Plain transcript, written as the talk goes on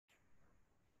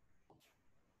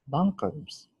Bank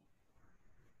curves.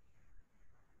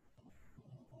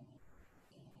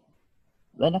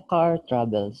 When a car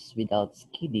travels without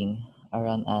skidding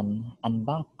around an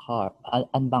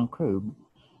unbanked curb,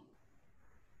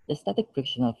 the static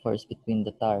frictional force between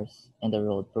the tires and the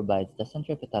road provides the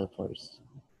centripetal force.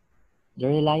 The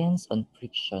reliance on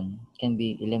friction can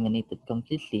be eliminated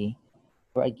completely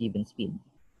for a given speed.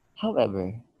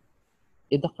 However,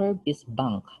 if the curve is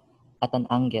banked at an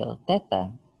angle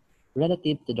theta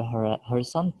relative to the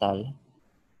horizontal,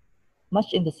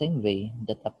 much in the same way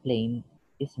that a plane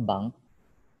is banked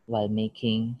while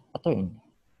making a turn.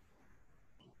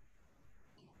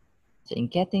 So in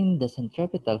getting the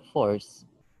centripetal force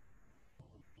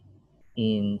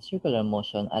in circular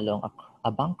motion along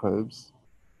a bank curves,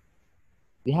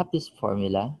 we have this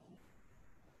formula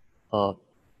of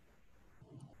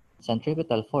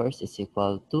centripetal force is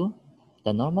equal to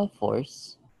the normal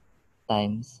force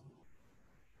times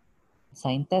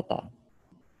sine theta.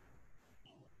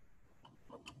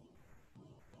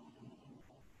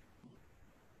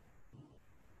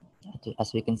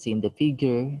 As we can see in the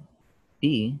figure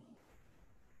B,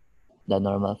 the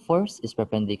normal force is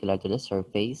perpendicular to the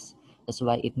surface. That's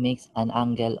why it makes an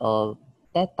angle of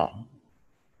theta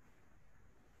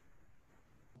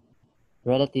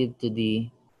relative to the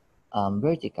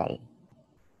vertical.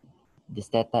 This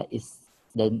theta is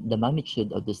the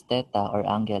magnitude of this theta or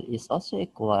angle is also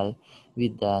equal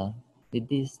with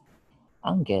this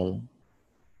angle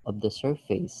of the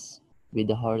surface with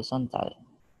the horizontal.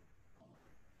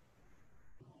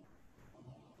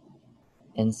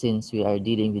 And since we are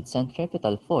dealing with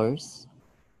centripetal force,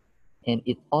 and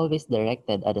it always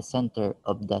directed at the center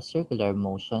of the circular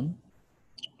motion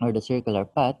or the circular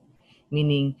path,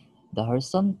 meaning the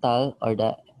horizontal or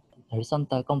the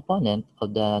horizontal component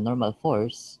of the normal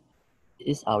force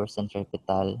is our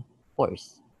centripetal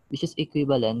force, which is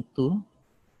equivalent to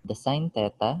the sine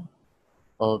theta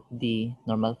of the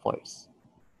normal force.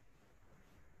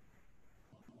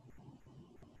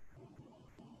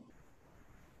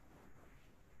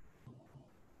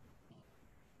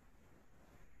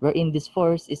 Wherein this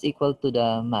force is equal to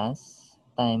the mass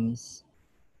times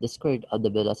the square root of the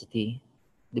velocity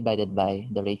divided by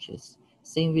the radius.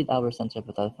 Same with our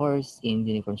centripetal force in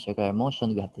uniform circular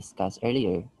motion we have discussed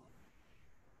earlier.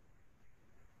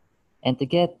 And to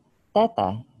get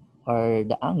theta, or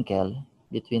the angle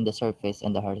between the surface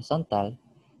and the horizontal,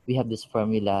 we have this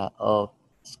formula of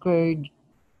square root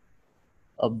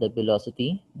of the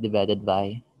velocity divided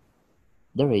by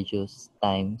the radius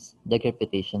times the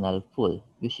gravitational pull,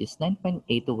 which is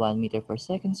 9.821 meter per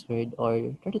second squared or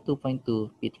 32.2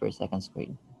 feet per second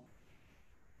squared.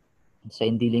 So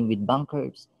in dealing with bank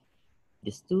curves,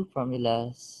 these two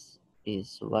formulas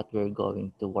is what we're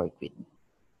going to work with.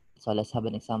 So let's have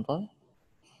an example.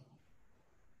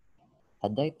 A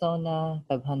Daytona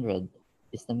 500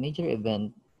 is the major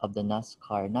event of the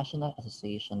NASCAR National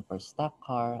Association for Stock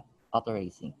Car Auto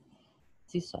Racing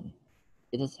season.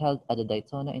 It is held at the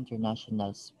Daytona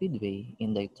International Speedway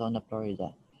in Daytona,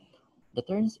 Florida. The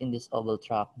turns in this oval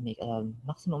track make a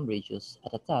maximum radius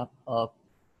at the top of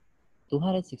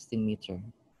 216 meters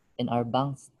and are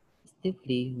banked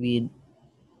stiffly with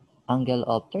angle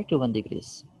of 31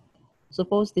 degrees.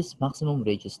 Suppose this maximum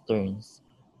radius turns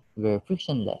were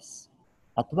frictionless.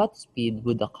 At what speed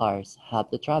would the cars have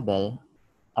to travel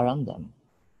around them?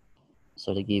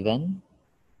 So the given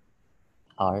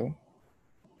are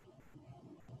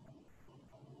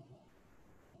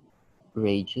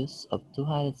radius of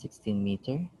 216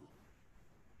 meter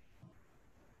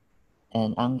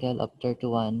and angle of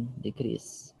 31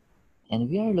 degrees. And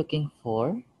we are looking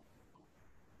for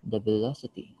the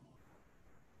velocity.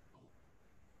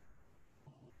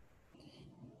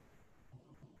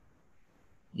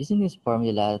 Using this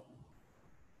formula,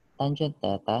 tangent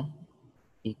theta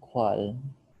equal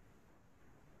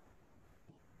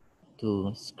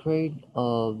to square root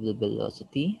of the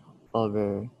velocity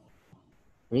over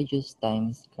radius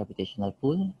times gravitational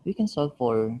pull. We can solve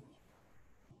for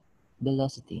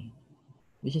velocity,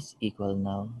 which is equal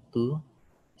now to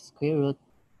square root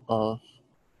of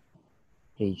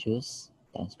radius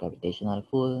times gravitational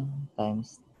pull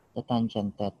times the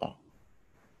tangent theta.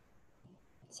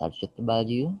 Substitute the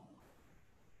value.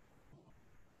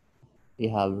 We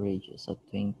have radius of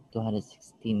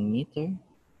 216 meter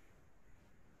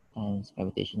times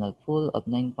gravitational pull of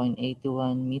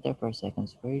 9.81 meter per second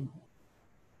squared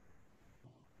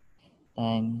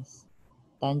times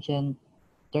tangent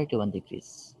 31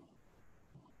 degrees.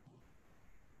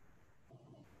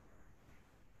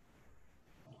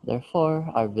 Therefore,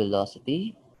 our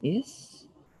velocity is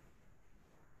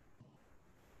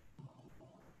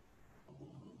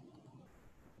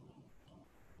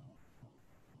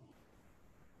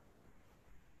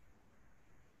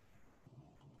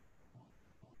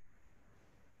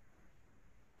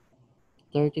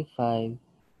 35.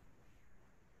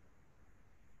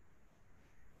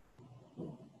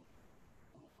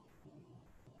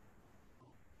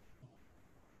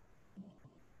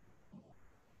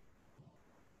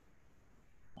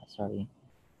 Sorry,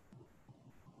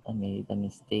 I made a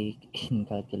mistake in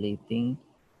calculating.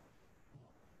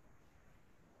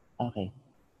 Okay.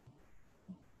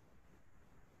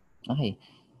 Okay.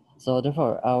 So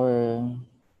therefore, our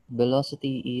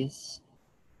velocity is,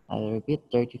 I repeat,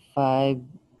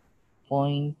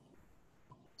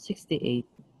 35.68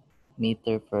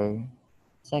 meter per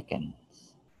second.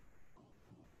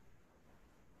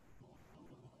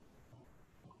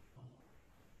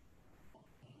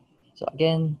 So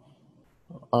again,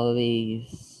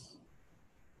 always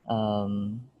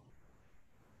um,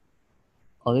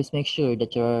 always make sure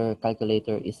that your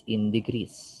calculator is in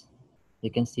degrees.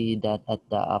 You can see that at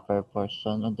the upper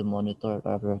portion of the monitor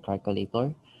of your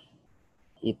calculator.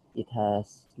 It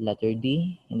has letter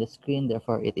D in the screen,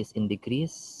 therefore it is in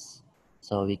degrees.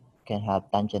 So we can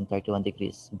have tangent 31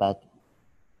 degrees. But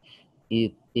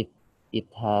if it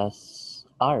has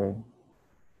R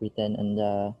written on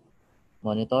the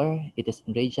monitor, it is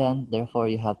in radian, therefore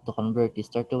you have to convert this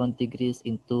 31 degrees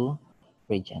into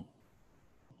radian.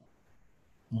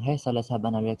 Okay, so let's have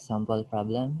another example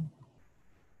problem.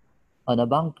 On a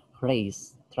bank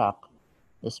race track,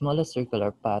 the smallest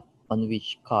circular path on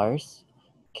which cars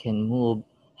can move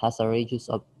has a radius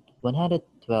of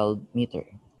 112 meter,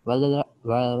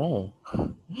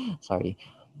 sorry,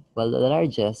 while the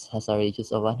largest has a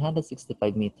radius of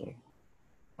 165 meter.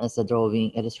 As the drawing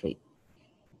illustrates,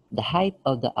 the height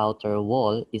of the outer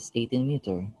wall is 18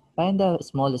 meter. Find the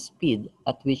smallest speed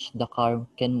at which the car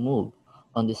can move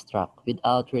on this track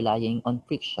without relying on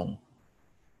friction.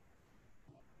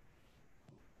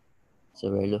 So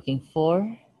we're looking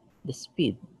for the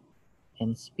speed,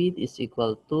 and speed is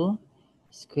equal to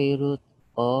square root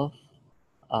of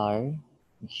r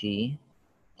g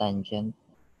tangent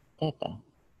theta.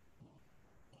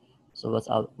 So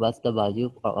what's the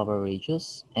value of our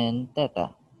radius and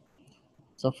theta?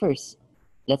 So first,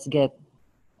 let's get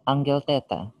angle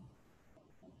theta.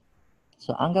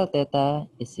 So angle theta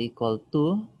is equal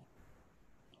to,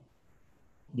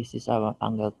 this is our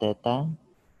angle theta,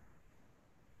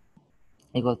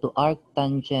 equal to arc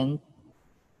tangent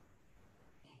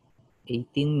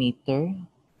 18 meter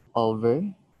over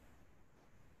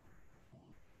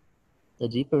the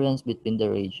difference between the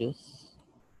radius,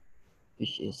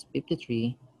 which is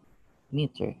 53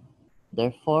 meter.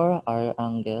 Therefore, our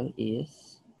angle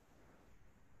is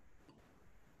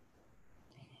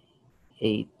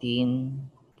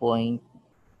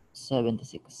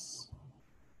 18.76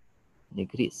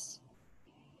 degrees.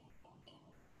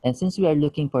 And since we are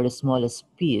looking for the smallest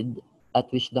speed at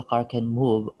which the car can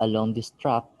move along this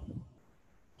track,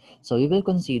 so we will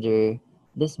consider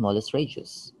the smallest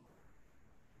radius.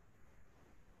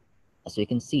 As we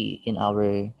can see in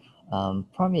our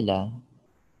formula,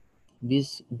 the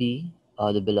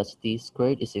velocity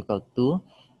squared is equal to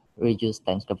radius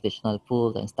times gravitational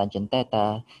pull times tangent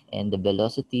theta, and the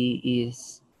velocity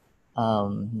is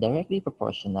directly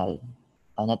proportional,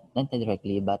 not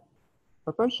directly, but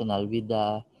proportional with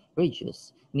the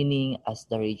radius, meaning as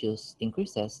the radius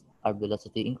increases, our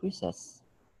velocity increases.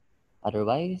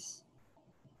 Otherwise,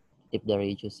 if the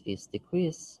radius is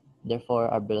decreased, therefore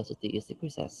our velocity is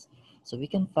decreases. So we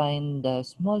can find the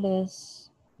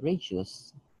smallest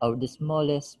radius or the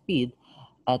smallest speed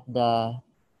at the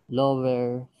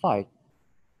lower part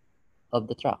of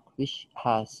the track, which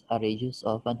has a radius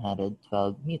of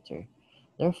 112 meter.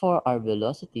 Therefore, our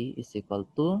velocity is equal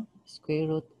to square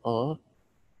root of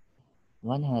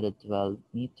 112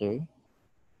 meter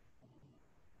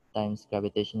times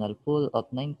gravitational pull of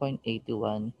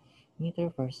 9.81 meter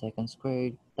per second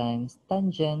squared times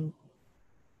tangent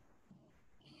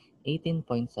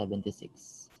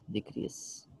 18.76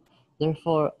 degrees.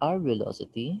 Therefore, our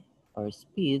velocity or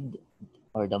speed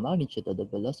or the magnitude of the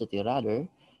velocity rather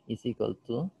is equal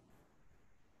to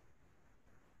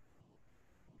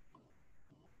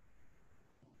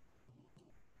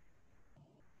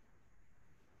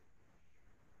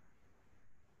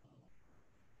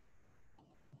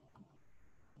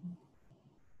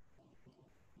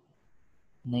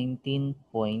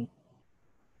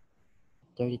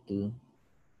 19.32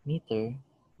 meter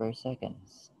per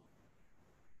seconds.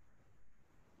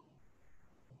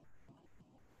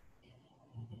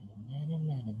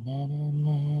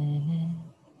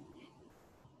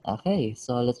 Okay,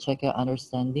 so let's check your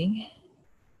understanding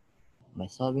by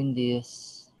solving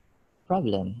this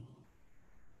problem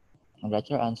and write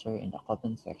your answer in the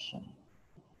comment section.